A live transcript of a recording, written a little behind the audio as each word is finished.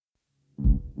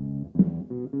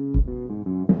I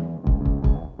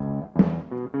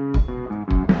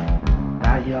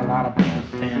hear a lot of people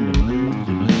saying the blues,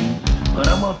 but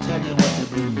I'm gonna tell you what the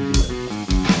blues is.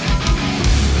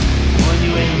 When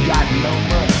you ain't got no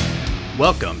money.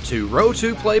 Welcome to Row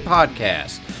 2 Play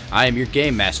Podcast. I am your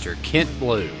game master, Kent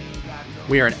Blue.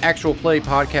 We are an actual play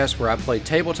podcast where I play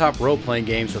tabletop role-playing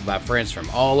games with my friends from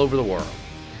all over the world.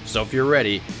 So if you're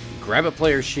ready, grab a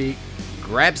player sheet,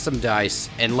 grab some dice,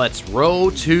 and let's row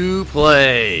to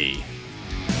play.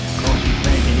 Cause you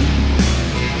thinking evil.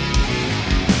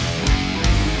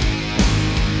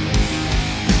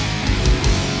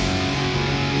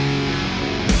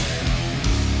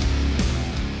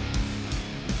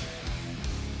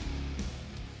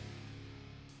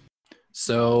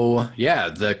 So yeah,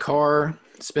 the car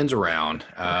spins around.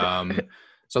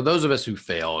 So those of us who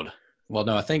failed, well,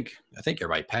 no, I think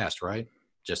everybody passed, right?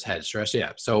 Just had stress,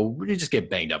 yeah. So you just get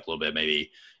banged up a little bit, maybe,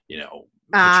 hit your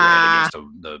head against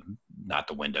the not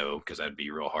the window because that'd be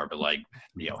real hard, but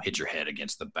hit your head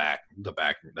against the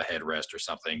headrest or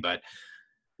something. But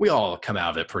we all come out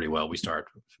of it pretty well. We start,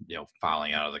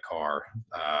 filing out of the car.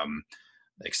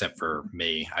 Except for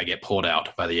me, I get pulled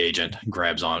out by the agent,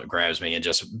 grabs me and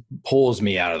just pulls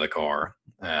me out of the car,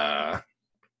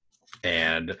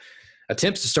 and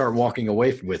attempts to start walking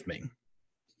away with me.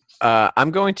 I'm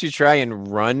going to try and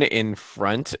run in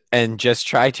front and just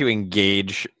try to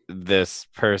engage this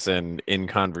person in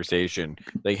conversation.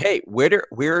 Like, hey, where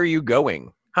are you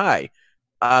going? Hi.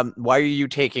 Why are you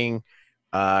taking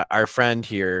our friend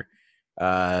here?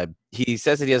 He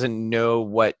says that he doesn't know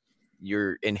what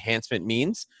your enhancement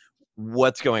means.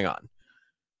 What's going on?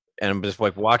 And I'm just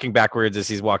walking backwards as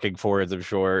he's walking forwards, I'm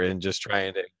sure, and just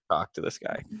trying to talk to this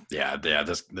guy. Yeah.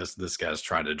 This guy's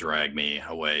trying to drag me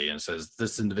away and says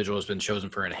this individual has been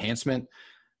chosen for enhancement.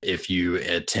 If you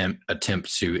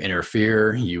attempt to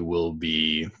interfere, you will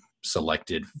be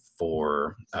selected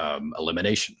for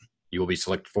elimination. You will be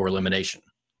selected for elimination.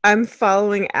 I'm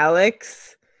following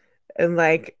Alex and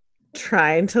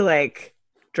trying to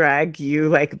drag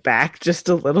you back just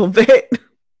a little bit.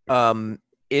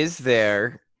 Is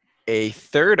there a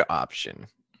third option?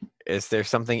 Is there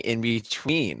something in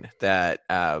between that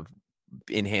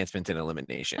enhancement and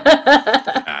elimination?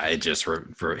 He just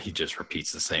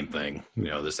repeats the same thing.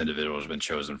 This individual has been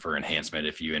chosen for enhancement.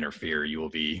 If you interfere, you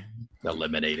will be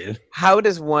eliminated. How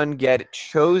does one get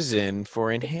chosen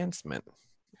for enhancement?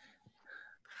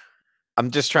 I'm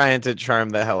just trying to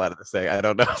charm the hell out of this thing. I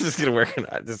don't know if this is gonna work or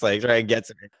not. Just try and get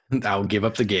to me. I'll give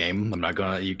up the game. I'm not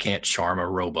gonna. You can't charm a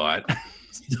robot.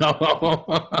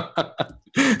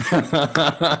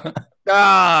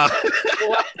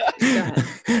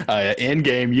 In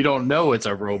game, you don't know it's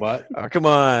a robot. Oh, come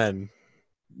on.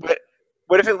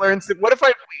 What if it learns? What if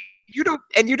you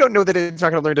don't know that it's not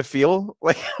gonna learn to feel?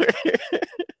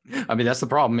 I mean, that's the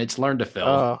problem. It's learned to feel.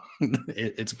 Oh.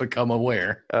 It's become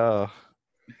aware. Oh.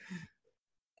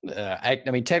 I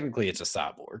mean, technically, it's a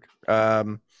cyborg.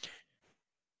 All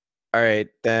right,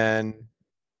 then.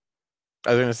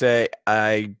 I was gonna say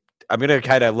I'm gonna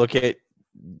kind of look at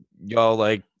y'all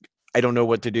I don't know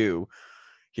what to do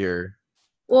here.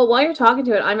 Well, while you're talking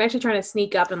to it, I'm actually trying to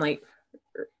sneak up and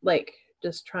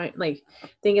just trying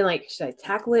thinking should I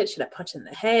tackle it? Should I punch it in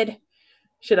the head?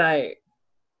 Should I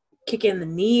kick it in the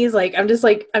knees? I'm just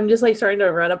starting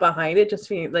to run up behind it, just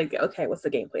being okay, what's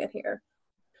the game plan here?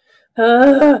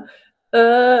 So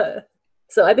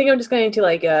I think I'm just going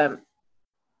to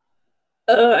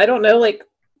I don't know,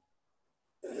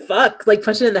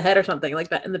 punch it in the head or something like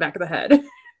that, in the back of the head.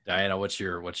 Diana, what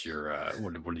are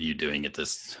you doing at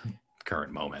this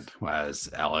current moment as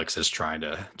Alex is trying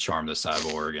to charm the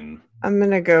cyborg? And I'm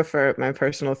gonna go for my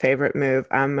personal favorite move.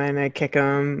 I'm gonna kick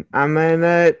him. I'm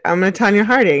gonna Tanya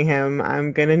Harding him.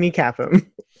 I'm gonna kneecap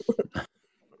him.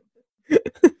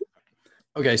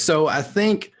 Okay, so I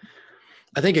think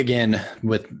again,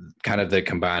 with kind of the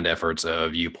combined efforts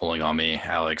of you pulling on me,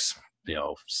 Alex,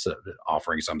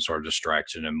 offering some sort of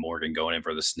distraction, and Morgan going in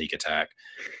for the sneak attack.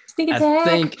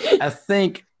 I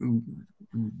think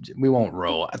we won't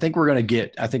roll. I think we're gonna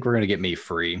get me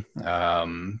free.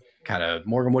 Kind of,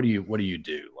 Morgan, what do you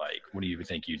do? What do you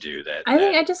think you do? I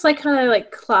think I just kind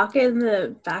of clock it in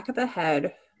the back of the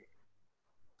head,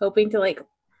 hoping to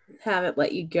have it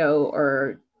let you go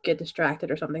or get distracted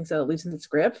or something, so it loosens its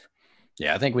grip.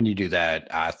 Yeah, I think when you do that,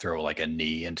 I throw a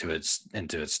knee into its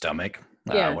stomach.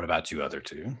 Yeah. What about you other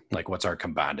two? What's our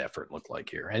combined effort look like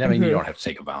here? And I mean, you don't have to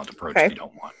take a violent approach if you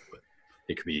don't want, but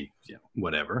it could be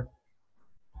whatever.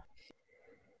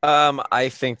 I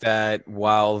think that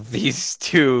while these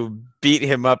two beat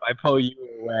him up, I pull you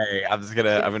away. I'm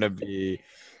gonna be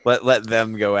let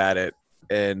them go at it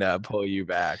and pull you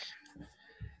back.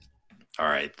 All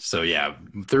right. So yeah,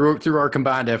 through our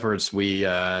combined efforts, we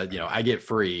I get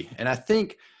free, and I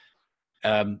think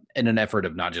in an effort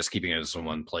of not just keeping it in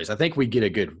one place, I think we get a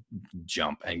good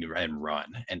jump and run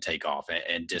and take off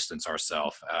and distance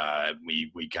ourselves.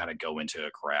 We kind of go into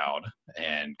a crowd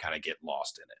and kind of get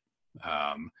lost in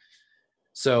it.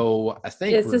 So I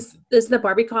think Is this the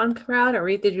Barbican crowd, or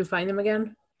did you find them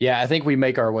again? yeah, I think we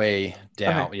make our way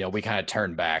down. Okay. You know, we kind of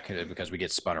turn back because we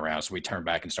get spun around. So we turn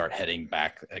back and start heading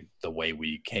back the way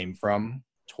we came from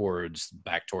towards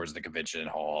the convention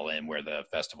hall and where the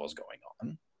festival is going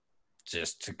on.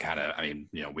 Just to kind of, I mean,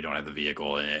 we don't have the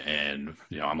vehicle and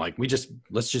I'm like,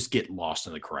 let's just get lost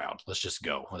in the crowd. Let's just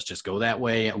go that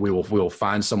way. We will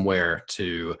find somewhere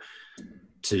to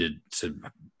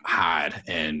hide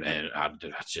and I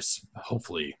just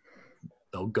hopefully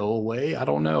they'll go away. I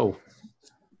don't know.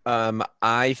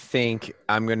 I think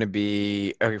I'm going to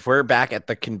be, if we're back at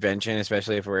the convention,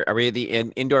 especially are we at the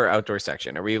indoor outdoor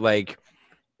section? Are we like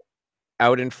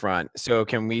out in front? So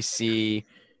can we see,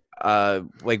 so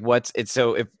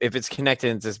if it's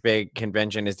connected to this big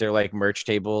convention, is there like merch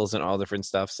tables and all different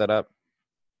stuff set up?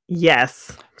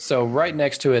 Yes. So right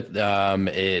next to it,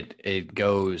 it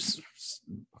goes,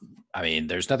 I mean,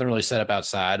 there's nothing really set up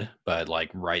outside, but like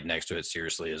right next to it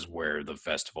seriously is where the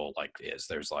festival is.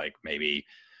 There's like maybe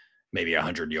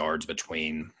 100 yards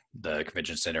between the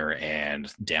convention center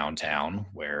and downtown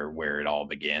where it all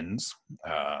begins.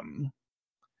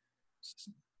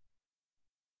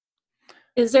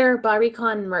 Is there a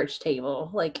Barbican merch table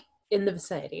like in the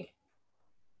vicinity?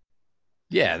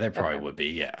 Yeah, there probably Okay. would be.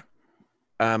 Yeah.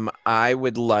 I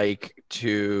would like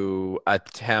to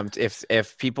attempt,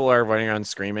 if people are running around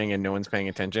screaming and no one's paying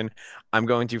attention, I'm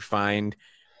going to find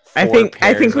I 4 think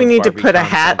pairs we of need to put a Barbican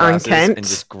hat on sunglasses Kent and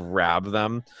just grab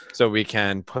them so we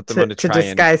can put them To- on to to try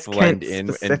and disguise blend Kent in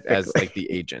as specifically. like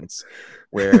the agents.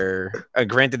 Where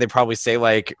granted they probably say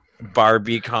like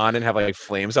Barbican and have like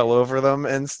flames all over them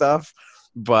and stuff,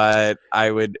 but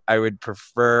I would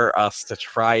prefer us to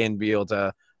try and be able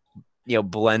to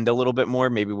blend a little bit more.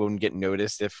 Maybe we wouldn't get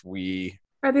noticed if we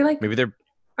Are they like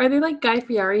Guy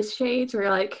Fieri's shades, or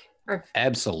like are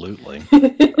Absolutely.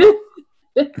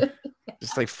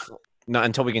 just like not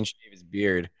until we can shave his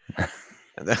beard.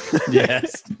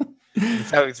 Yes.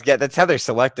 That's how they're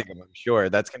selecting them. I'm sure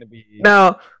that's going to be.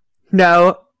 No.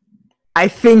 I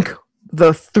think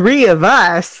the 3 of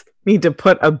us need to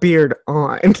put a beard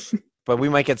on. But we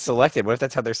might get selected. What if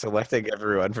that's how they're selecting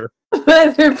everyone for?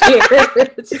 their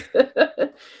beards?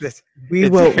 This? We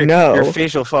It's won't know. Your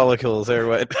facial follicles are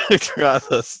what draws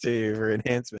us to you for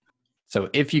enhancement. So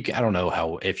I don't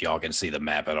know if y'all can see the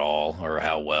map at all or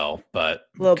how well, but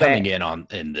Little coming bit.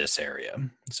 in this area.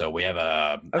 So we have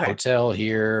a Okay. hotel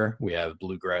here. We have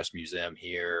Bluegrass Museum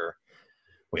here.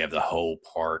 We have the whole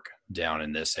park down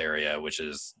in this area, which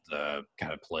is the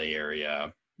kind of play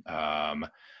area.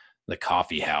 The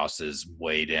coffee house is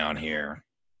way down here.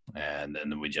 And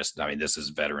then this is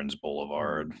Veterans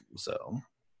Boulevard. So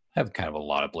have kind of a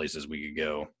lot of places we could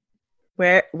go.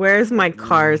 Where's my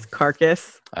car's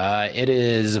carcass? It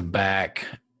is back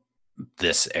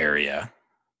this area.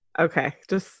 Okay,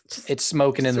 just It's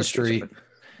smoking in the just for street. future-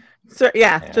 So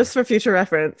yeah, Yeah. just for future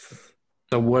reference.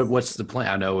 So what's the plan?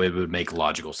 I know it would make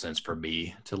logical sense for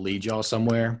me to lead y'all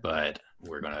somewhere, but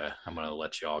I'm gonna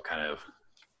let y'all kind of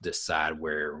decide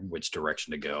which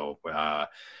direction to go.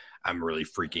 I'm really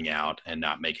freaking out and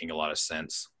not making a lot of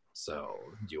sense. So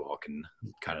you all can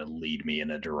kind of lead me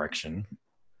in a direction.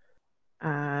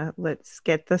 Let's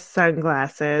get the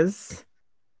sunglasses.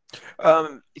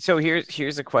 So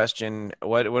here's a question.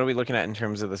 What are we looking at in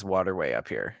terms of this waterway up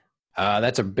here?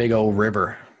 That's a big old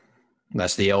river.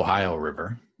 That's the Ohio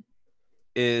River.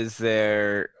 Is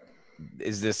this,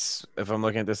 if I'm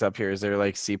looking at this up here, is there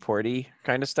like seaporty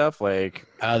kind of stuff? Like,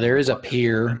 There is a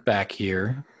pier back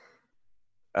here.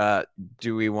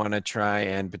 do we want to try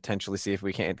and potentially see if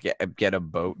we can't get a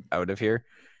boat out of here?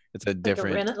 It's a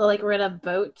different. Rent a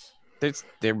boat.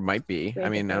 There might be. I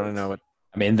mean, I don't know what.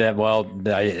 I mean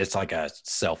it's like a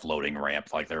self-loading ramp.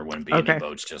 Like there wouldn't be Okay. any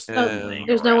boats just. Oh, laying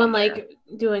There's no around one there. like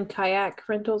doing kayak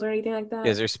rentals or anything like that.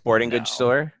 Is there a sporting goods No.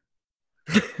 store?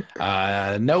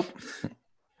 Nope.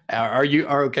 Are you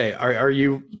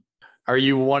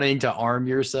wanting to arm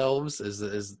yourselves?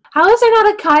 Is How is there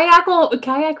not a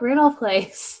kayak rental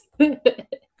place?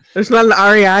 There's not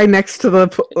an REI next to the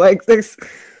this.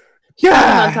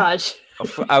 Yeah. Montage.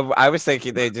 I was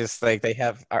thinking they just like they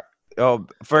have.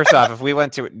 First off, if we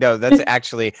went to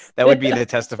that would be the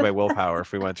test of my willpower.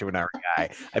 If we went to an REI,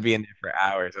 I'd be in there for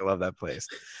hours. I love that place.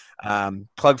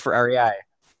 Plug for REI.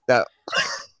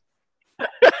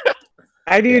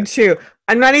 I do too.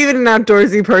 I'm not even an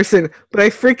outdoorsy person, but I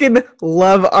freaking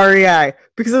love REI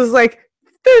because it was like,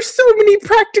 there's so many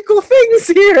practical things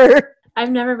here.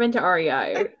 I've never been to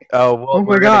REI. Oh, well, Oh my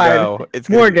we're gonna God. go. It's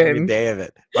gonna be a Morgan. good day of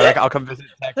it. But I'll come visit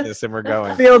Texas, and we're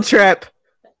going. Field trip.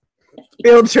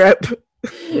 Field trip.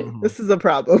 Mhm. This is a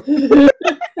problem.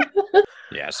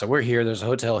 Yeah, so we're here. There's a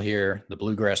hotel here. The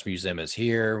Bluegrass Museum is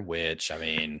here, which, I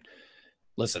mean,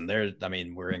 listen,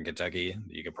 we're in Kentucky.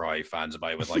 You could probably find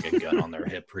somebody with like a gun on their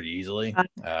hip pretty easily.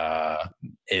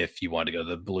 If you want to go to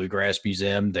the Bluegrass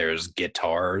Museum, there's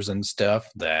guitars and stuff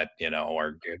that,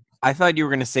 are good. I thought you were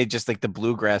gonna say just like the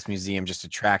Bluegrass Museum just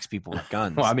attracts people with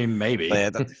guns. Well, I mean, maybe. But yeah,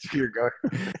 that's where you're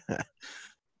going.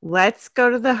 Let's go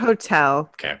to the hotel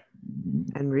Okay.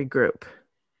 and regroup.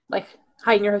 Like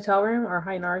hide in your hotel room or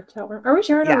hide in our hotel room. Are we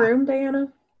sharing Yeah. a room,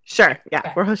 Diana? Sure.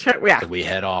 Yeah. Yeah. So we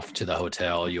head off to the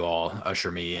hotel. You all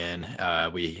usher me in.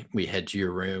 We head to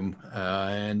your room,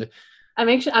 and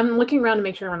I'm looking around to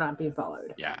make sure we're not being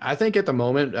followed. yeah, I think at the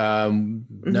moment,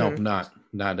 no, Mhm.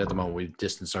 not at the moment. We've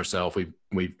distanced ourselves.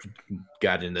 We've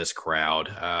got in this crowd.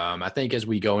 I think as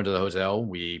we go into the hotel,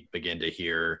 we begin to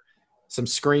hear some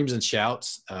screams and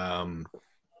shouts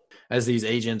as these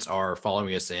agents are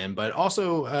following us in. But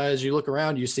also, as you look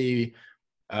around, you see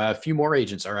a few more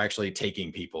agents are actually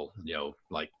taking people.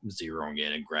 Like zeroing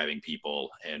in and grabbing people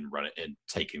and running and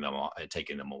taking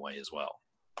them away as well.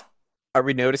 Are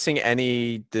we noticing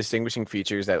any distinguishing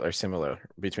features that are similar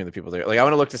between the people there? Like, I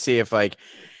want to look to see if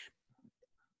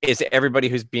is everybody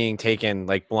who's being taken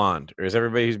like blonde, or is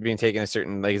everybody who's being taken a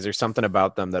certain, like, is there something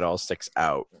about them that all sticks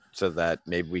out so that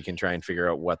maybe we can try and figure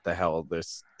out what the hell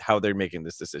how they're making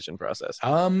this decision process?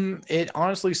 It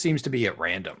honestly seems to be at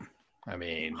random. I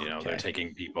mean, they're Okay.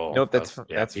 taking people. Nope, that's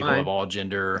people fine. of all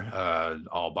gender,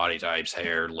 all body types,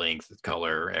 hair, length,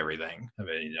 color, everything. I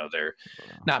mean, they're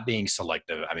not being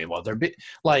selective. I mean, well, they're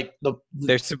like the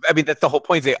I mean, that's the whole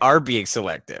point. They are being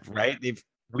selective, right?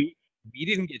 We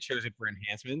didn't get chosen for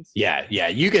enhancements. yeah.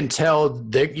 You can tell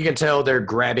they're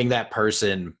grabbing that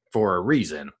person for a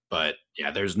reason, but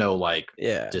yeah, there's no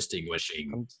Yeah.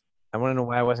 distinguishing. I want to know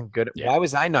why I wasn't good. Yeah. Why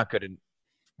was I not good?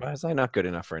 Why was I not good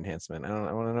enough for enhancement?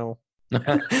 I want to know.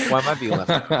 Why am I being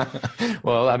left?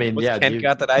 Well, I mean, What's yeah, Kent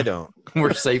got that I don't?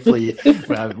 we're safely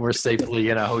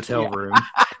in a hotel room.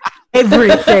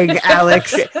 Everything,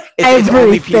 Alex. It's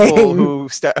only people Everything.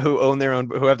 who own their own,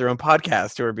 who have their own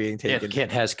podcast, who are being taken.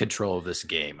 Kent has control of this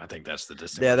game. I think that's the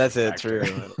distinction. Yeah, that's it. True.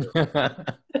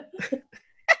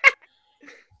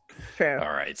 True.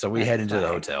 All right, so we That's head into the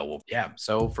fine. hotel. Well, yeah.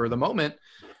 So for the moment,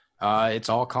 it's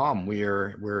all calm.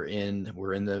 We're in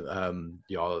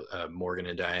the Morgan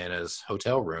and Diana's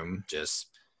hotel room, just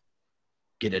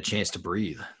getting a chance to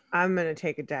breathe. I'm gonna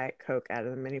take a Diet Coke out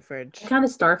of the mini fridge. I kind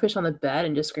of starfish on the bed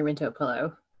and just scream into a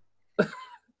pillow.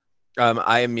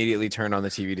 I immediately turn on the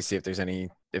TV to see if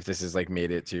this is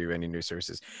made it to any news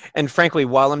sources. And frankly,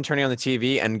 while I'm turning on the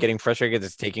TV and getting frustrated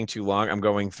it's taking too long, I'm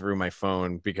going through my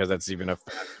phone because that's even a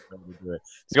faster way to do it.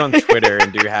 Just go on Twitter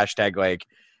and do hashtag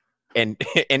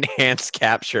enhanced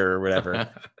capture or whatever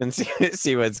and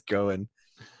see what's going.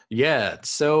 Yeah.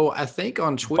 So I think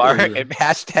on Twitter,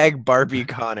 Hashtag Barbie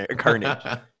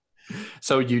Carnage.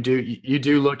 So you do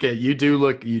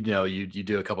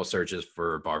a couple searches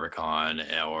for Barbican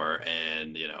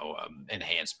and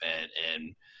enhancement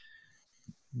and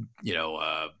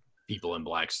people in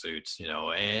black suits,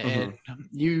 and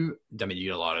you get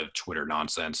a lot of Twitter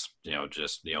nonsense,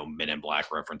 just Men in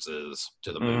Black references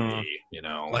to the movie,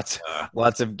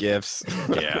 Lots of gifs.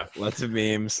 Yeah. Lots of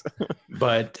memes.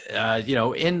 But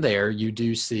in there you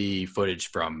do see footage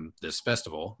from this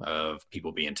festival of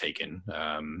people being taken.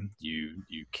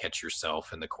 You catch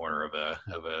yourself in the corner of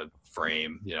a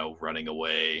frame, running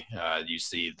away. You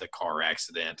see the car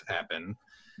accident happen,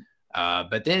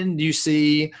 but then you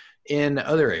see in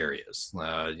other areas,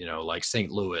 like St.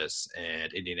 Louis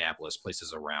and Indianapolis,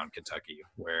 places around Kentucky,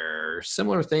 where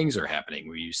similar things are happening.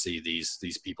 Where you see these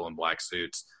people in black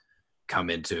suits come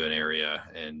into an area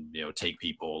and take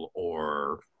people,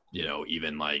 or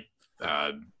even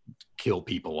kill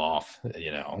people off.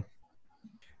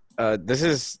 This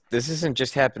isn't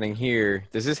just happening here.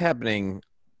 This is happening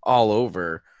all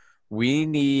over. We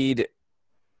need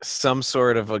some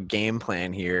sort of a game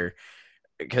plan here,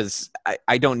 because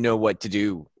I don't know what to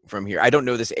do from here. I don't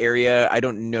know this area. I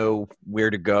don't know where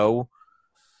to go.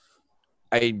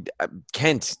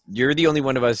 Kent, you're the only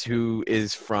one of us who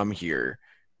is from here.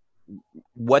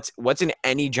 What's in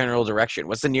any general direction?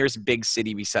 What's the nearest big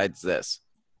city besides this?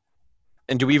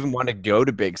 And do we even want to go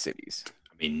to big cities?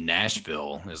 I mean,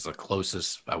 Nashville is the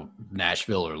closest.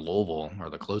 Nashville or Louisville are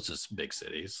the closest big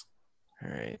cities. All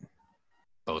right.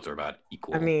 Both are about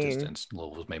equal I mean- distance.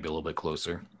 Louisville's maybe a little bit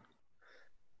closer.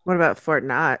 What about Fort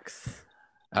Knox?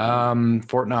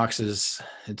 Fort Knox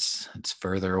it's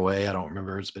further away. I don't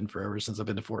remember. It's been forever since I've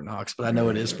been to Fort Knox, but I know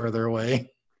it is further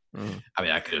away. Mm. I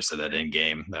mean, I could have said that in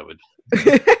game. That would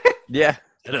Yeah.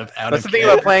 out That's of the thing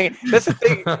about playing. That's the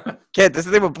thing, Kid. That's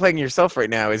the thing about playing yourself right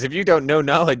now is if you don't know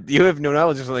knowledge, you have no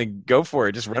knowledge. Just like go for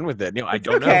it. Just run with it. I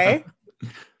don't know. Okay.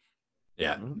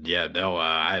 Yeah, no,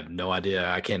 I have no idea.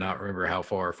 I cannot remember how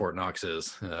far Fort Knox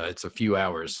is. It's a few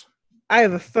hours. I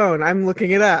have a phone. I'm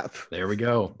looking it up. There we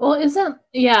go. Well, isn't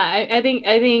I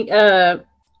think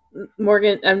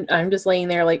Morgan. I'm just laying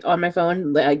there like on my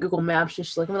phone, like Google Maps,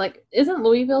 just looking. Like, isn't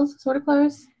Louisville sort of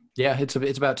close? Yeah, it's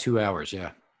about 2 hours.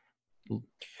 Yeah.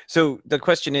 So the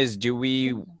question is, do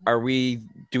we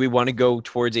want to go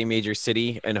towards a major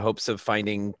city in hopes of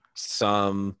finding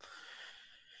some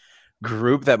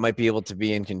group that might be able to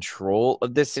be in control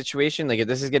of this situation? Like if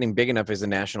this is getting big enough, is the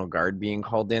National Guard being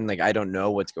called in? Like I don't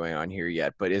know what's going on here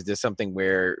yet, but is this something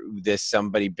where this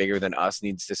somebody bigger than us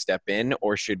needs to step in,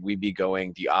 or should we be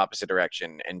going the opposite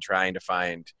direction and trying to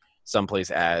find someplace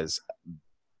as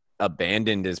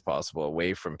abandoned as possible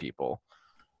away from people?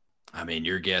 I mean,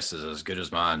 your guess is as good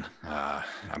as mine. I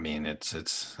mean,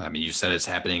 it's. I mean, you said it's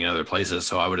happening in other places,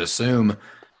 so I would assume,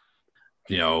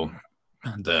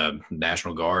 the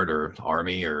National Guard or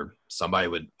Army or somebody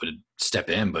would step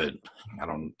in, but I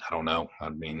don't know. I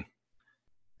mean,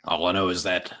 all I know is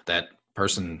that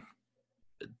person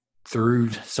threw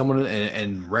someone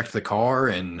and wrecked the car,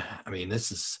 and I mean,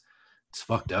 it's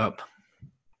fucked up,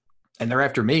 and they're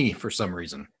after me for some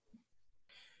reason.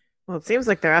 Well, it seems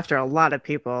like they're after a lot of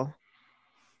people.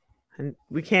 And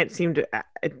we can't seem to,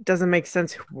 it doesn't make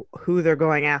sense who they're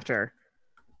going after.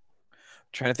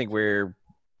 Trying to think where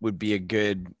would be a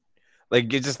good,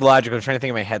 like, it's just logical. I'm trying to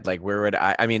think in my head, like, where would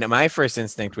I mean, my first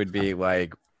instinct would be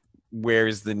like,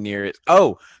 where's the nearest?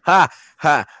 Oh,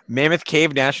 Mammoth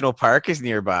Cave National Park is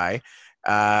nearby.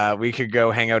 We could go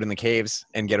hang out in the caves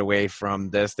and get away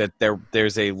from this.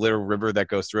 There's a little river that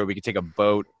goes through. We could take a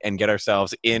boat and get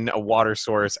ourselves in a water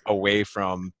source away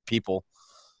from people.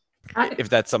 If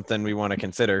that's something we want to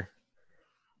consider.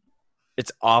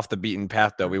 It's off the beaten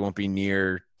path, though. We won't be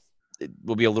near.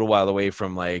 We'll be a little while away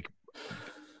from like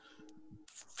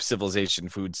civilization,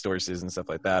 food sources, and stuff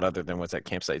like that. Other than what's at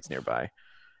campsites nearby.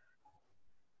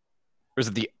 Or is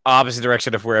it the opposite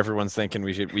direction of where everyone's thinking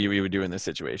we would do in this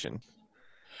situation?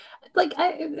 Like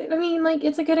I mean, like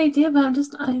it's a good idea, but I'm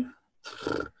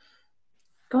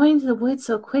going to the woods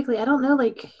so quickly. I don't know,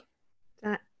 like.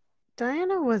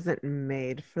 Diana wasn't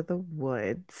made for the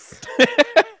woods.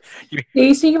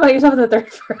 You speak about yourself in the third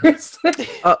person.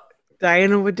 Oh,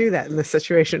 Diana would do that in this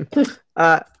situation.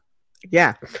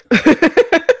 Yeah.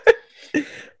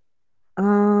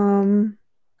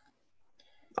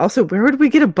 Also, where would we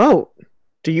get a boat?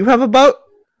 Do you have a boat?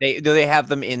 They have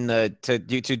them in the to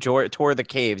tour the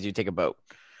caves. You take a boat.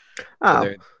 Oh,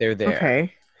 So they're there.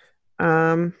 okay.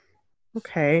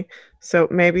 Okay. So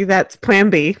maybe that's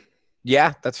Plan B.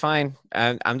 Yeah, that's fine.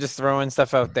 I'm just throwing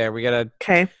stuff out there.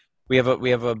 Okay. We have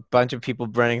a bunch of people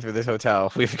running through this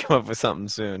hotel. We have to come up with something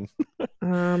soon.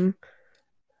 I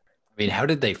mean, how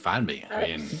did they find me? I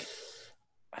mean,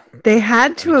 they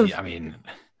had to have. I mean,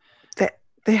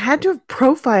 they had to have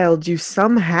profiled you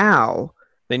somehow.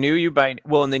 They knew you by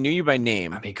and they knew you by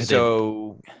name. I mean,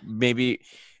 maybe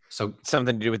so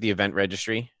something to do with the event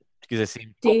registry because it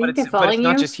seems. Do you but think it's they're following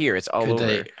not you? just here; it's all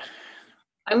over.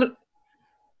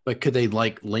 But could they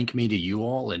like link me to you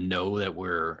all and know that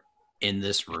we're in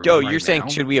this room? Joe, right you're saying now?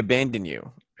 should we abandon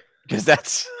you? Because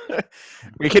that's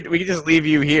we could just leave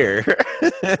you here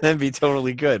and be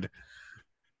totally good.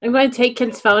 I'm going to take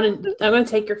Kent's phone and I'm going to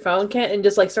take your phone, Kent, and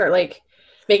just like start like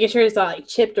making sure it's not like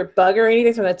chipped or bug or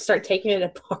anything. So I'm going to start taking it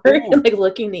apart and like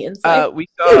looking the inside.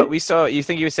 We saw. You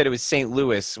think you said it was St.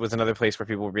 Louis was another place where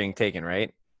people were being taken,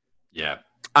 right? Yeah.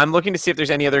 I'm looking to see if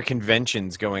there's any other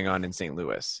conventions going on in St.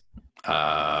 Louis.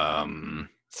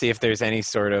 See if there's any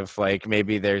sort of like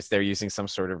maybe they're using some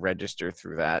sort of register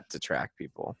through that to track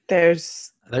people.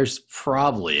 There's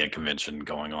probably a convention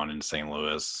going on in St.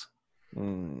 Louis.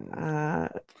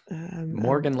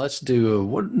 Morgan, let's do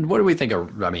what do we think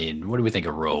of? I mean, what do we think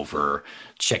of roll for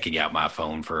checking out my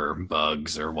phone for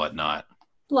bugs or whatnot?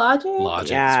 Logic.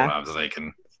 That's what I was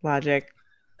thinking. Logic.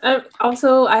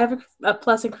 Also, I have a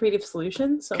plus in creative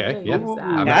solutions. So Okay, I'm yeah. gonna use that.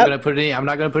 I'm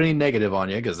not gonna put any negative on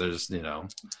you because there's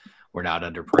we're not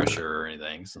under pressure or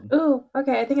anything. So. Ooh,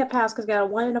 okay. I think I passed because I got a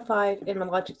 1 and a 5 and my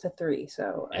logic's a 3.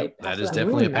 So Yep, I that passed is that.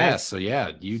 definitely a Ooh, pass. nice. So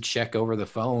yeah, you check over the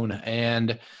phone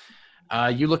and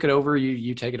you look it over.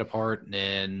 You take it apart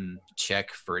and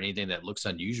check for anything that looks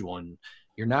unusual, and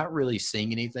you're not really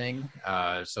seeing anything.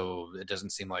 So it doesn't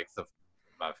seem like the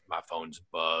my phone's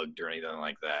bugged or anything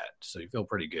like that. So you feel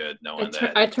pretty good knowing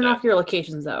that. I turn off your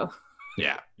locations though.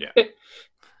 Yeah.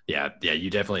 Yeah, you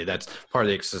definitely. That's part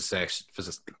of the success.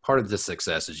 Part of the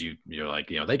success is you're like,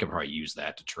 they can probably use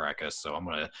that to track us. So I'm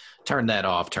gonna turn that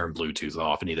off, turn Bluetooth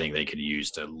off, anything they could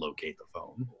use to locate the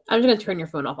phone. I'm just gonna turn your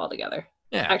phone off altogether.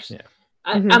 Yeah, Actually,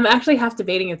 yeah. I'm actually half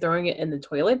debating of throwing it in the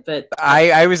toilet, but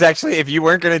I was actually, if you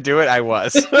weren't gonna do it, I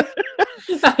was.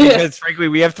 Because frankly,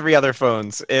 we have 3 other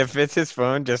phones. If it's his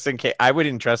phone, just in case, I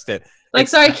wouldn't trust it. like,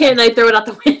 sorry, Kent, I throw it out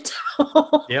the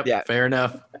window. Yep. Yeah. Fair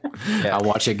enough. Yeah. I'll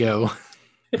watch it go.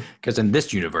 Because in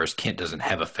this universe, Kent doesn't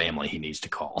have a family he needs to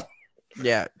call.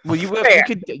 Yeah. Well, you Fair.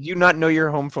 could you not know your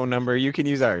home phone number? You can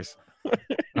use ours.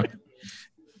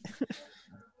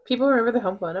 People remember their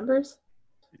home phone numbers?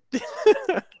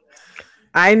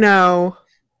 I know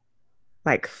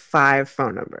like 5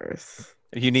 phone numbers.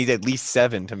 You need at least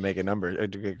 7 to make a number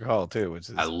to get a call too, which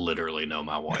is I literally know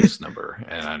my wife's number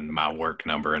and my work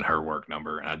number and her work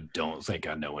number, and I don't think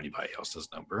I know anybody else's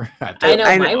number. I know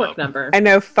I my know. work number. I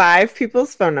know 5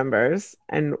 people's phone numbers,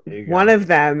 and There you go. one of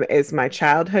them is my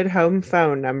childhood home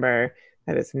phone number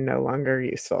that is no longer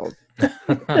useful.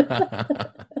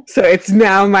 So it's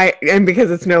now and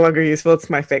because it's no longer useful, it's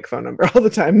my fake phone number all the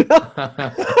time now.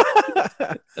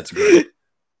 That's great.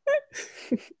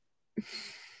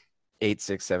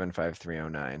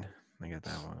 8675309. I got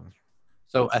that one.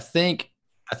 So I think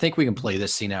we can play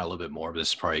this scene out a little bit more, but this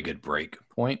is probably a good break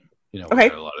point. We Okay.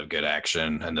 got a lot of good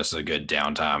action, and this is a good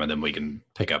downtime, and then we can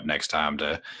pick up next time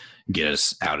to get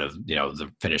us out of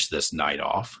finish this night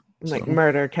off. Like So,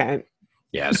 murder Kent.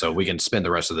 yeah, so we can spend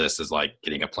the rest of this as like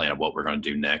getting a plan of what we're going to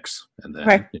do next, and then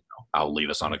Okay. I'll leave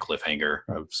us on a cliffhanger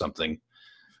of something.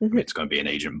 Mhm. It's going to be an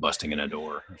agent busting in a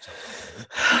door or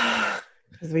something.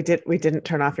 Because we didn't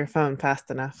turn off your phone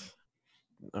fast enough.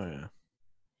 Oh yeah.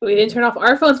 We didn't turn off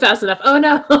our phones fast enough. Oh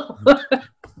no.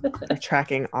 They're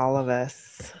tracking all of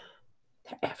us.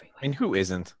 They're I everywhere. mean, who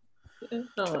isn't?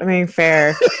 Oh. I mean,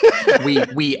 fair.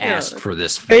 We asked for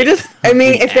this. They just, I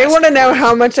mean, We if they asked want to for know it.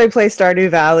 how much I play Stardew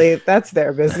Valley, that's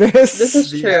their business. This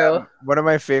is true. One of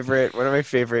my favorite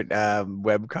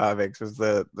web comics was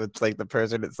it's like the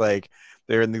person. It's like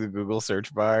they're in the Google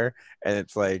search bar, and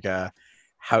it's like,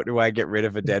 how do I get rid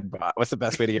of a dead body? What's the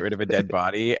best way to get rid of a dead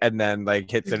body? And then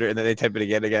like hits enter, and then they type it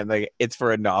again. Like it's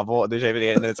for a novel, and they type it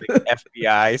again, and then it's like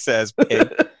FBI says pig.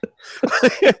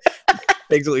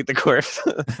 Pigs will eat the corpse.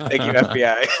 Thank you,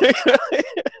 FBI.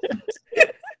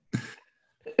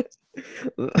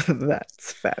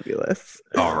 That's fabulous.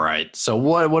 All right. So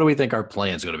what do we think our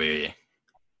plan is going to be?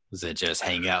 Is it just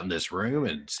hang out in this room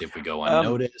and see if we go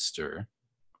unnoticed, or?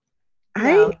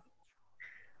 No.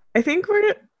 I think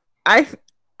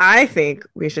I think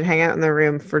we should hang out in the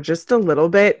room for just a little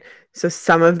bit so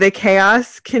some of the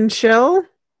chaos can chill.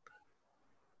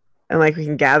 And like we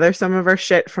can gather some of our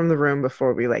shit from the room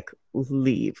before we like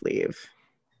leave.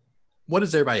 What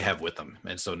does everybody have with them?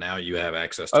 And so now you have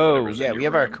access to Oh whatever's in yeah, your we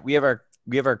have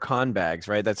room. our con bags,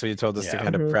 right? That's what you told us to Yeah.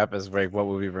 kind of Mhm. prep us, like what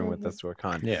would we bring with us to a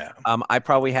con? Yeah. I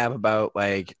probably have about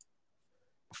like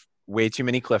way too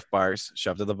many Cliff Bars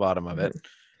shoved at the bottom of it.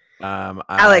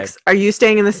 Alex, are you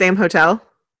staying in the same hotel?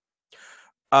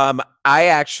 I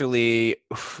actually,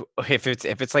 if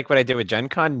it's like what I did with Gen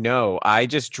Con, no, I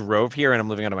just drove here and I'm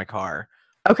living out of my car.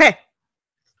 Okay.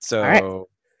 So, right.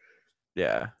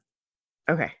 yeah.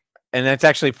 Okay. And that's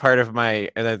actually part of I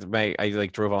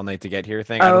like drove all night to get here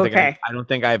thing. Oh, I okay. don't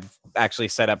think I've actually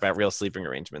set up at real sleeping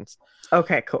arrangements.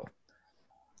 Okay, cool.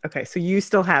 Okay, so you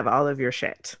still have all of your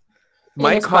shit.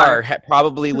 My his car car.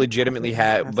 probably legitimately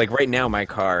had, like right now, my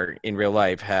car in real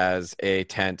life has a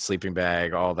tent, sleeping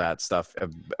bag, all that stuff,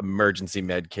 emergency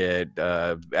med kit,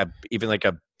 even like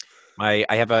I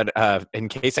have in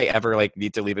case I ever like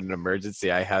need to leave in an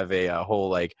emergency, I have a whole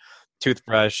like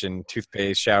toothbrush and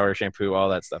toothpaste, shower, shampoo, all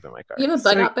that stuff in my car. You have a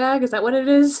bug out bag? Is that what it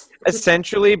is?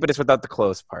 Essentially, but it's without the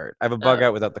clothes part. I have a bug Oh.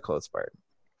 out without the clothes part.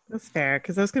 That's fair,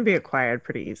 because those can be acquired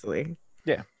pretty easily.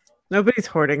 Yeah. Nobody's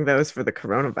hoarding those for the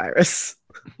coronavirus.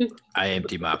 I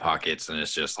empty my pockets and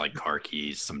it's just like car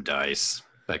keys, some dice,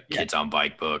 like kids on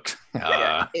bike book.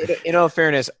 In all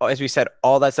fairness, as we said,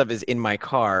 all that stuff is in my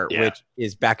car, Yeah. which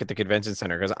is back at the convention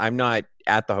center because I'm not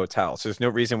at the hotel. So there's no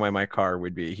reason why my car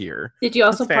would be here. Did you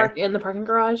also That's fair. park in the parking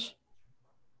garage?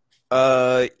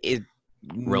 Roll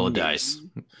a dice.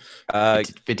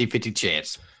 50-50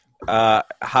 chance.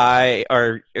 High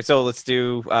or so let's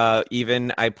do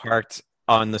even. I parked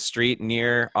on the street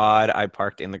near. Odd, I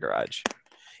parked in the garage.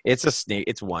 It's a snake.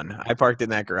 It's one. I parked in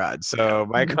that garage, so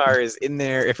my car is in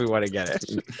there if we want to get it.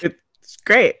 It's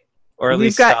great. or at We've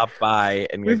least got- stop by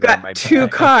and We've grab my got 2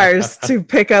 bag. cars to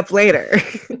pick up later.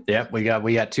 Yep, we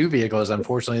got 2 vehicles.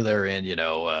 Unfortunately, they're in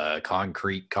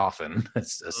concrete coffin,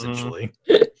 essentially.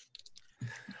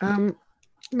 I can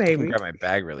Maybe. grab my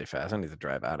bag really fast. I need to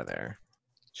drive out of there.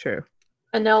 True.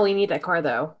 No, we need that car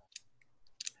though.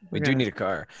 We We're do gonna- need a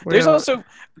car. we're There's gonna- also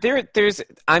there's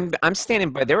I'm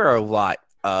standing by. There are a lot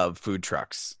of food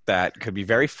trucks that could be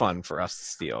very fun for us to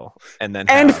steal, and then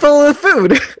and have- full of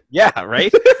food. yeah,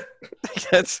 right.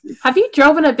 That's Have you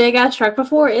driven a big ass truck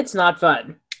before? It's not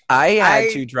fun. I had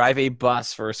I- to drive a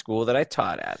bus for a school that I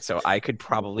taught at, so I could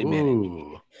probably manage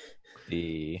Ooh,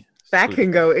 the That food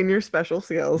can go in your special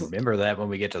skills. remember that when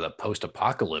we get to the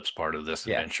post-apocalypse part of this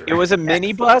Yeah. adventure. It was a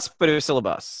mini bus, but it was still a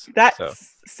bus. That's so.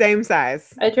 same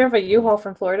size. I drove a U-Haul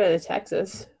from Florida to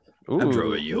Texas. I drove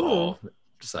Ooh. a U-Haul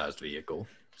sized vehicle.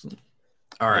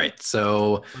 All right,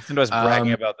 so Listen to us bragging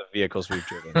Um, about the vehicles we've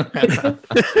driven.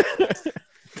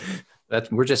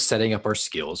 we're just setting up our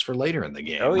skills for later in the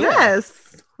game. Oh, yeah.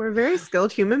 Yes. We're very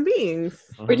skilled human beings.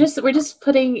 We're just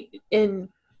putting in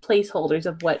placeholders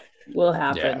of what will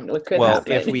happen, what could Well,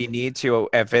 happen. if we need to,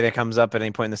 if it comes up at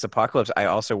any point in this apocalypse, I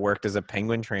also worked as a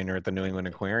penguin trainer at the New England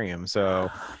Aquarium. So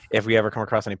if we ever come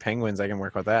across any penguins, I can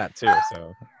work with that too.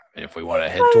 So And if we want to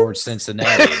head towards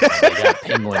Cincinnati, we got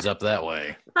penguins up that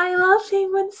way. I love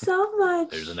penguins so much.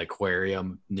 There's an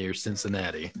aquarium near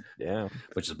Cincinnati, yeah,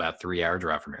 which is about a 3-hour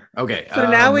drive from here. Okay. So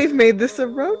now we've made this a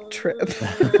road trip.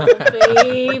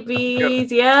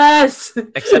 Babies, yes.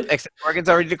 except Morgan's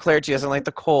already declared she doesn't like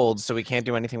the cold, so we can't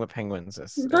do anything with penguins.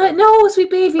 But no,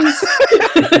 sweet babies.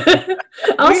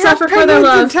 I'll We have suffer for their penguins in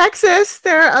love. Texas.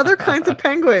 There are other kinds of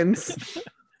penguins.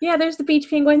 Yeah, there's the beach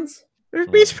penguins. There's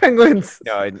beach penguins.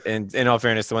 No, and in all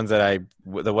fairness, the ones that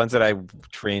I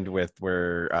trained with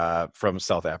were from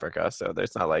South Africa, so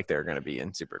it's not like they're going to be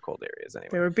in super cold areas anyway.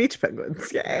 They were beach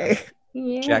penguins. Yay.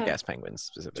 Yeah. Jackass penguins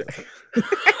specifically.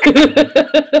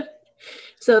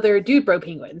 So they're dude bro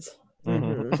penguins.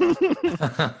 Mhm.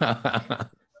 Mhm.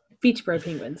 Beach bro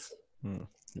penguins.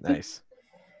 Nice.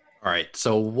 All right.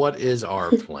 So what is our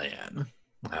plan?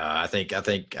 I think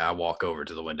I walk over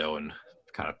to the window and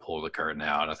kind of pull the curtain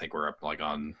out. I think we're up like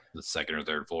on the 2nd or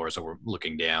 3rd floor, so we're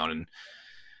looking down, and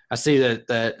I see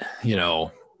that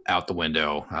out the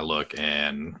window. I look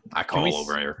and I Can we call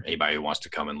over anybody who wants to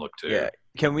come and look too. Yeah.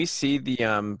 Can we see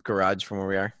the garage from where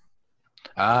we are?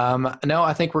 No,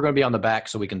 I think we're going to be on the back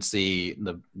so we can see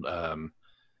the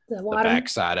The water. back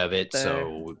side of it, There.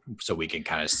 so we can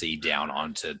kind of see down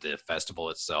onto the festival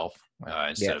itself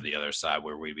instead Yeah. of the other side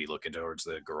where we'd be looking towards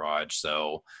the garage.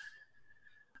 So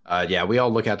we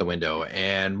all look out the window,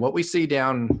 and what we see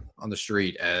down on the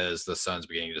street as the sun's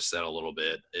beginning to set a little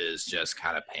bit is just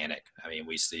kind of panic. I mean,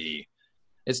 we see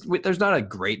there's not a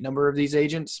great number of these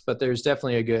agents, but there's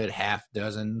definitely a good half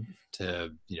dozen to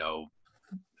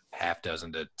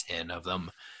 10 of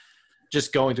them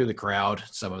just going through the crowd.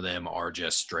 Some of them are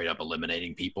just straight up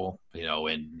eliminating people,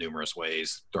 in numerous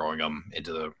ways, throwing them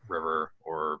into the river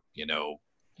or,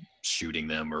 shooting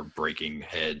them or breaking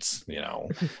heads,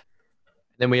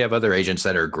 Then we have other agents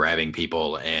that are grabbing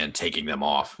people and taking them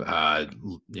off,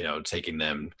 taking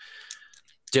them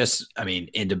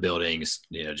into buildings,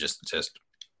 just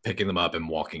picking them up and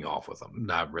walking off with them.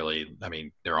 Not really. I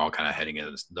mean, they're all kind of heading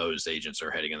in. Those agents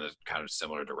are heading in a kind of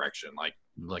similar direction, like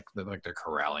they're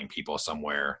corralling people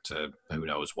somewhere to who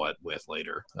knows what with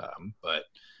later. But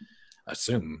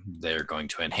assume they're going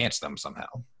to enhance them somehow.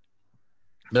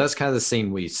 But that's kind of the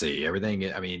scene we see.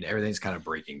 Everything's kind of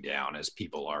breaking down as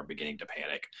people are beginning to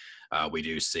panic.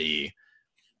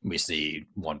 We see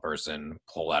one person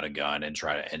pull out a gun and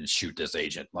try to shoot this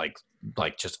agent, like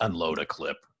just unload a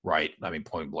clip, right? I mean,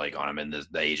 point blank on him, and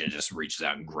the agent just reaches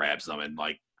out and grabs them and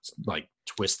like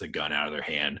twists the gun out of their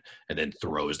hand and then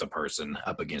throws the person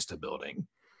up against a building.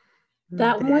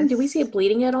 That one, do we see it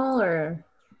bleeding at all, or?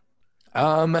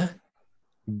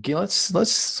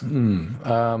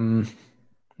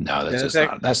 No,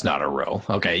 Yeah, that's not a row.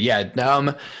 Okay, yeah.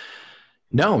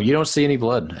 No, you don't see any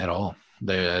blood at all.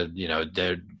 They're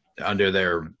under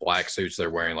their black suits.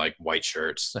 They're wearing like white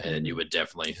shirts, and you would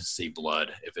definitely see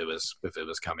blood if it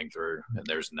was coming through. And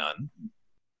there's none.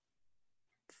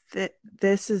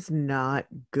 This is not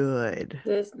good.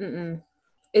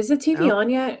 Is the TV Nope. on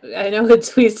yet? I know it's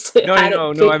tweets.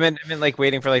 No. I meant like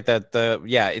waiting for like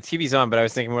TV's on, but I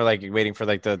was thinking more like waiting for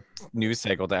like the news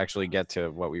cycle to actually get to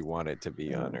what we want it to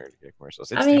be on or to get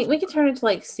commercials. I mean, we could turn it to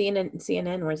like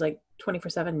CNN, where it's like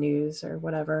 24/7 news or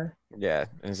whatever. yeah,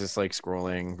 and it's just like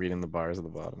scrolling, reading the bars at the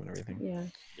bottom and everything. Yeah.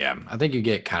 Yeah, I think you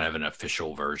get kind of an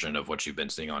official version of what you've been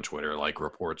seeing on Twitter. Like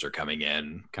reports are coming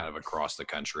in kind of across the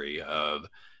country of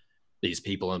these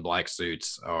people in black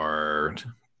suits are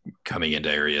coming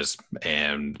into areas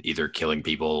and either killing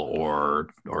people or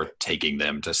taking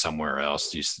them to somewhere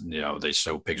else. They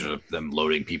show pictures of them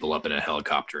loading people up in a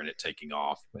helicopter and it taking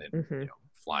off and Mhm.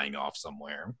 flying off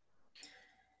somewhere.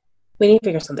 We need to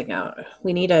figure something out.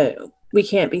 We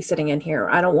can't be sitting in here.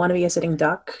 I don't want to be a sitting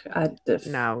duck.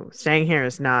 No, staying here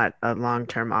is not a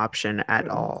long-term option at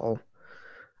all.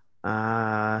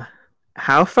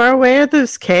 How far away are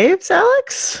those caves,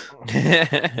 Alex?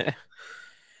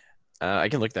 I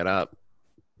can look that up.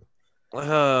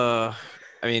 I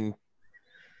mean,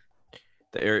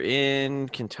 they're in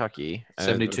Kentucky.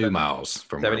 72 miles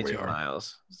from where we 72 are.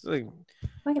 miles. It's like,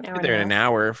 like an hour. they're in an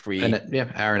hour if we.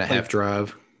 Hour and a half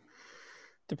drive.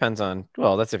 Depends on.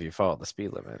 Well, that's if you follow the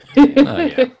speed limit.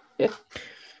 Oh, yeah.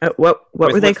 What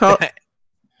were they What's called? that?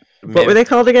 What were they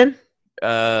called again?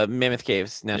 Mammoth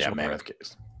Caves National Yeah, Park. Mammoth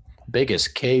Caves.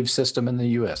 Biggest cave system in the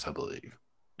U.S., I believe.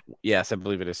 Yes, I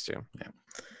believe it is too.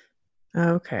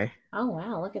 Okay. Oh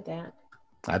wow, look at that.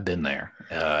 I've been there.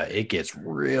 It gets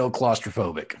real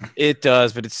claustrophobic. It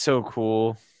does, but it's so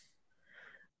cool.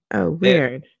 Oh,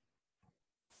 weird.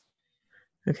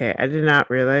 Okay, I did not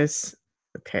realize.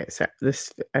 Okay, so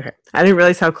okay. I didn't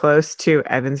realize how close to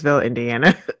Evansville,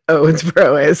 Indiana,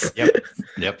 Owensboro is.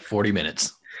 Yep, 40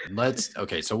 minutes.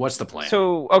 So what's the plan?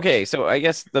 So I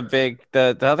guess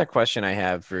the other question I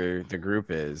have for the group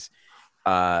is,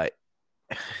 as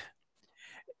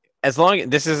long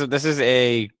this is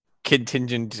a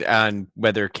contingent on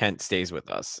whether Kent stays with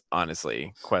us.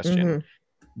 Honestly, question: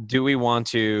 Do we want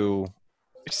to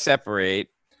separate,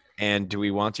 and do we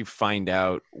want to find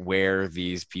out where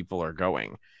these people are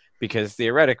going? Because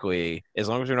theoretically, as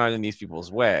long as we're not in these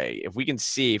people's way, if we can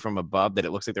see from above that it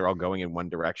looks like they're all going in one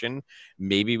direction,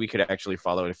 maybe we could actually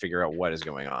follow to figure out what is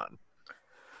going on.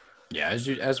 Yeah,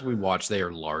 as we watch, they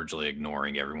are largely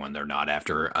ignoring everyone they're not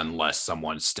after unless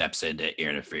someone steps in to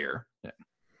interfere. Yeah.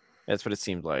 That's what it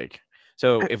seemed like.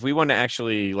 So if we want to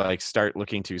actually start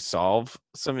looking to solve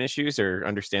some issues or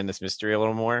understand this mystery a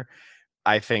little more,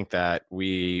 I think that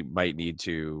we might need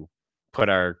to put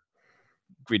our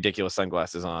ridiculous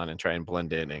sunglasses on and try and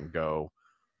blend in and go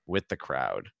with the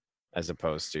crowd as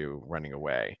opposed to running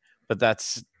away. But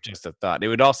that's just a thought. It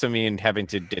would also mean having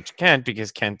to ditch Kent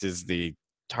because Kent is the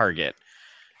target.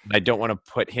 I don't want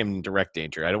to put him in direct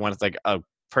danger. I don't want a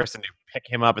person to pick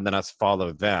him up and then us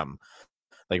follow them.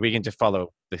 We can just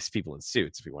follow these people in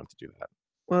suits if we want to do that.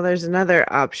 Well, there's another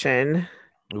option.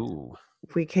 Ooh.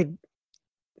 We could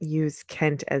use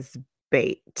Kent as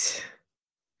bait.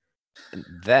 And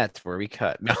that's where we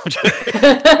cut. No.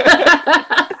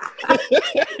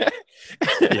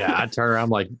 Yeah, I turn around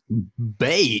like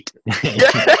bait.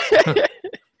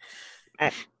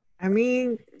 I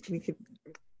mean, we could.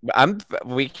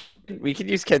 We could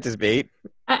use Kent as bait.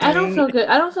 I don't feel good.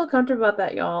 I don't feel comfortable about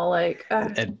that, y'all.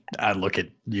 And I look at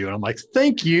you and I'm like,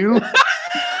 thank you.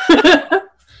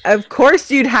 Of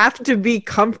course, you'd have to be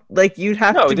you'd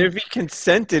have No, to. there'd be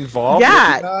consent involved.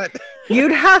 Yeah.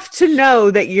 You'd have to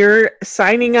know that you're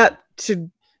signing up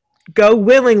to go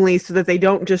willingly so that they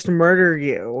don't just murder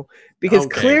you. Because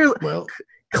Okay,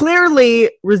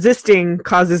 clearly resisting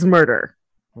causes murder.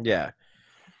 Yeah.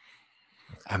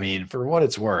 I mean, for what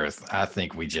it's worth, I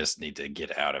think we just need to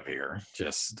get out of here. Get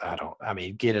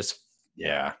us.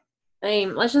 Yeah.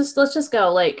 let's just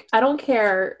go. I don't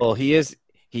care. Well, he is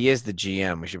the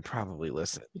GM. We should probably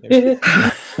listen.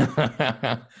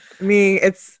 I mean,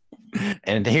 it's.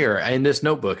 And here in this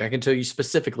notebook, I can tell you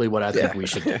specifically what I think we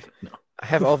should do. No. I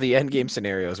have all the endgame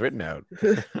scenarios written out.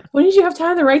 When did you have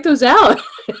time to write those out?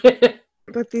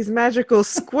 But these magical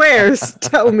squares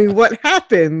tell me what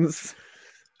happens.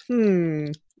 By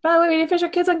the way, we need to finish our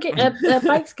kids on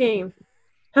bikes game.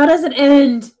 How does it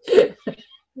end?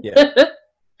 Yeah.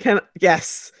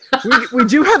 Yes. We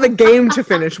do have a game to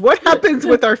finish. What happens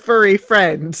with our furry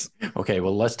friend? Okay,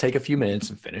 well, let's take a few minutes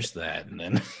and finish that, and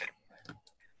then.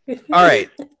 All right.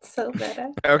 So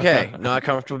bad. Okay. Not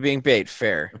comfortable being bait.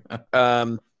 Fair.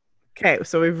 Okay,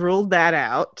 so we've ruled that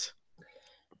out.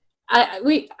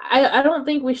 I don't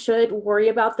think we should worry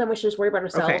about them. We should just worry about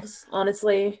ourselves,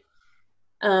 honestly.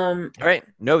 All right.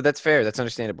 No, that's fair. That's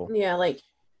understandable. Yeah,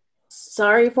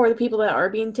 sorry for the people that are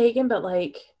being taken, but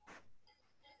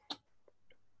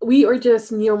we are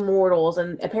just mere mortals,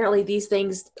 and apparently these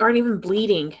things aren't even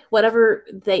bleeding. Whatever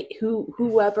they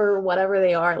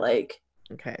are,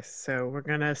 Okay, so we're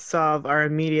gonna solve our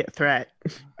immediate threat.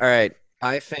 All right.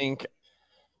 I think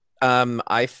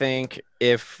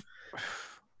if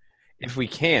we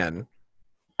can,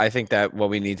 I think that what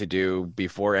we need to do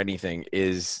before anything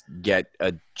is get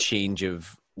a change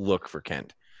of look for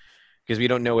Kent, because we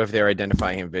don't know if they're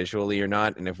identifying him visually or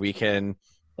not, and if we can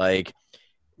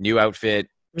new outfit,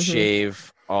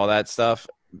 shave, all that stuff,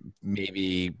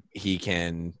 maybe he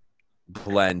can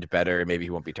blend better. Maybe he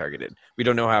won't be targeted. We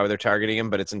don't know how they're targeting him,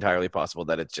 but it's entirely possible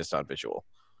that it's just on visual.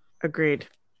 Agreed.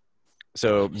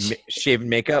 So shave and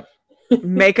makeup.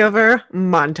 Makeover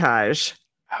montage.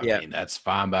 I mean, that's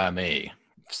fine by me.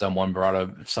 If someone brought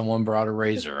a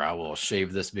razor, I will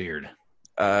shave this beard.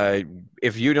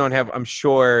 If you don't have, I'm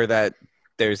sure that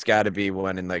there's got to be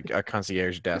one in like a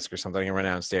concierge desk or something. I can run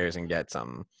downstairs and get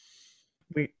some.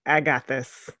 I got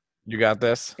this. You got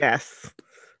this? Yes.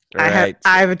 All right.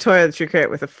 I have a toiletry kit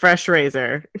with a fresh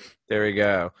razor. There we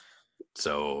go.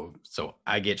 So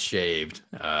I get shaved,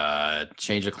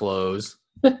 change of clothes.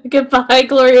 Goodbye,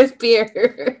 glorious beard.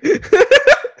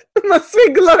 My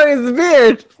sweet glorious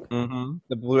beard. Mm-hmm.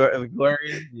 The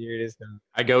glorious beard is done.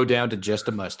 I go down to just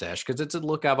a mustache because it's a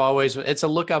look I've always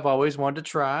wanted to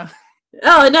try.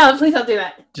 Oh no! Please don't do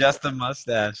that. Just the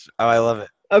mustache. Oh, I love it.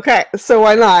 Okay, so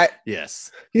why not?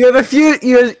 Yes. You have a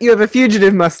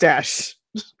fugitive mustache.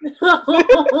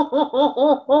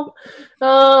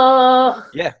 Oh.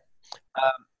 Yeah.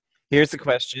 Here's the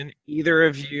question: either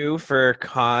of you, for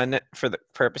the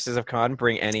purposes of con,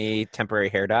 bring any temporary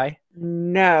hair dye?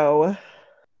 No.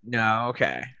 No.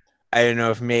 Okay. I don't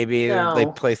know if maybe No. they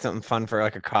play something fun for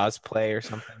like a cosplay or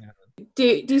something.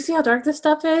 Do you see how dark this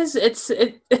stuff is?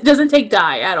 It doesn't take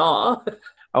dye at all.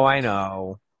 Oh, I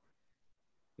know.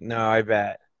 No, I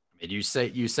bet. And you say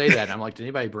that, and I'm like,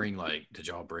 did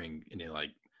y'all bring any like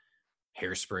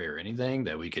hairspray or anything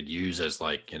that we could use as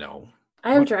like,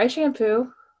 I have dry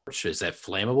shampoo. is that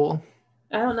flammable?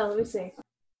 I don't know. Let me see.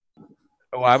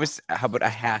 Oh, how about a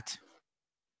hat?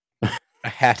 A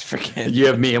hat for kids. You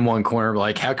have me in one corner,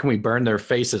 like, how can we burn their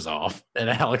faces off? And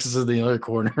Alex is in the other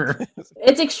corner.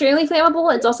 It's extremely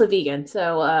flammable. It's also vegan.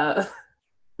 So,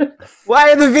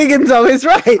 Why are the vegans always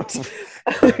right? So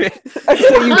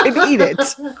you can eat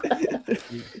it.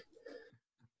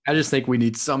 I just think we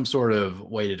need some sort of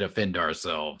way to defend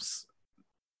ourselves.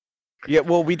 Yeah,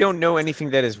 well, we don't know anything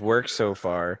that has worked so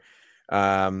far.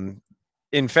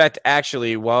 In fact,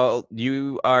 actually, while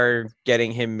you are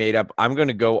getting him made up, I'm going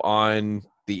to go on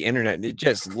the internet and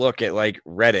just look at like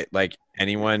Reddit, like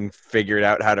anyone figured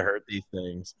out how to hurt these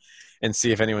things, and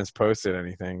see if anyone's posted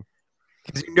anything.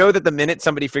 Because you know that the minute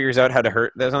somebody figures out how to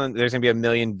hurt, there's going to be a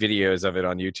million videos of it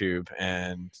on YouTube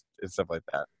and stuff like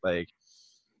that. Like,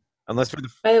 unless for the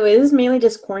by the way, this is mainly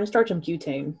just cornstarch and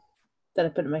butane that I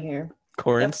put in my hair.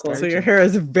 cornstarch. So your hair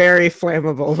is very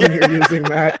flammable when you're using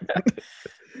that.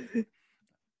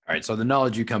 All right, so the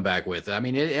knowledge you come back with,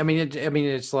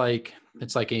 it's like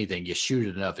anything. You shoot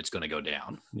it enough, it's going to go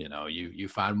down. You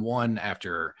find one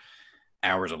after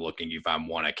hours of looking, you find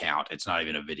one account. It's not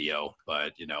even a video,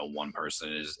 but one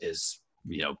person is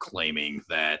claiming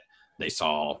that they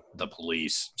saw the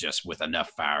police just with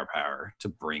enough firepower to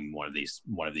bring one of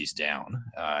these down.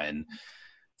 And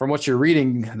from what you're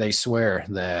reading, they swear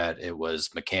that it was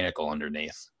mechanical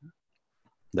underneath,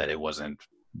 that it wasn't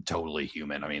totally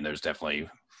human. I mean, there's definitely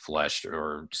flesh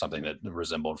or something that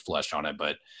resembled flesh on it,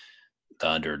 but the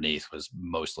underneath was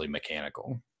mostly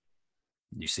mechanical.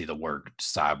 You see the word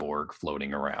cyborg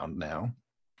floating around now.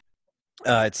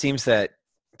 It seems that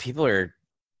people are,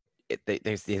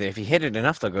 if you hit it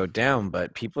enough, they'll go down.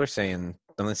 But people are saying,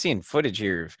 I'm seeing footage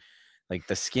here of like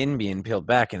the skin being peeled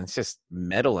back, and it's just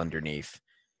metal underneath.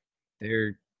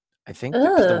 I think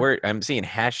that's the word. I'm seeing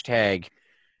hashtag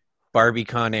Barbie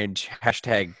Carnage,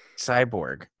 hashtag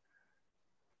cyborg.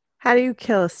 How do you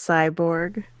kill a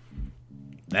cyborg?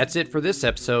 That's it for this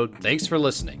episode. Thanks for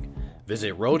listening.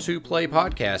 Visit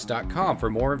roll2playpodcast.com for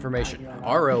more information.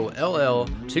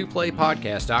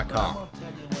 ROLL2playpodcast.com.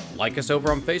 Like us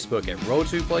over on Facebook at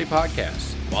Roll2Play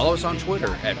Podcast. Follow us on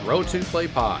Twitter at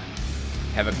Roll2PlayPod.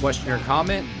 Have a question or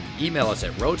comment? Email us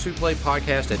at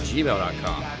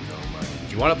roll2playpodcast@gmail.com.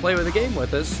 If you want to play with a game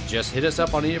with us, just hit us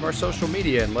up on any of our social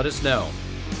media and let us know.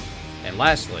 And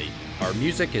lastly, our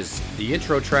music is the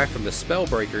intro track from the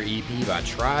Spellbreaker EP by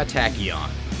Tritachyon.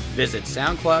 Visit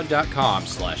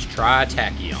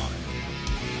soundcloud.com/Tritachyon.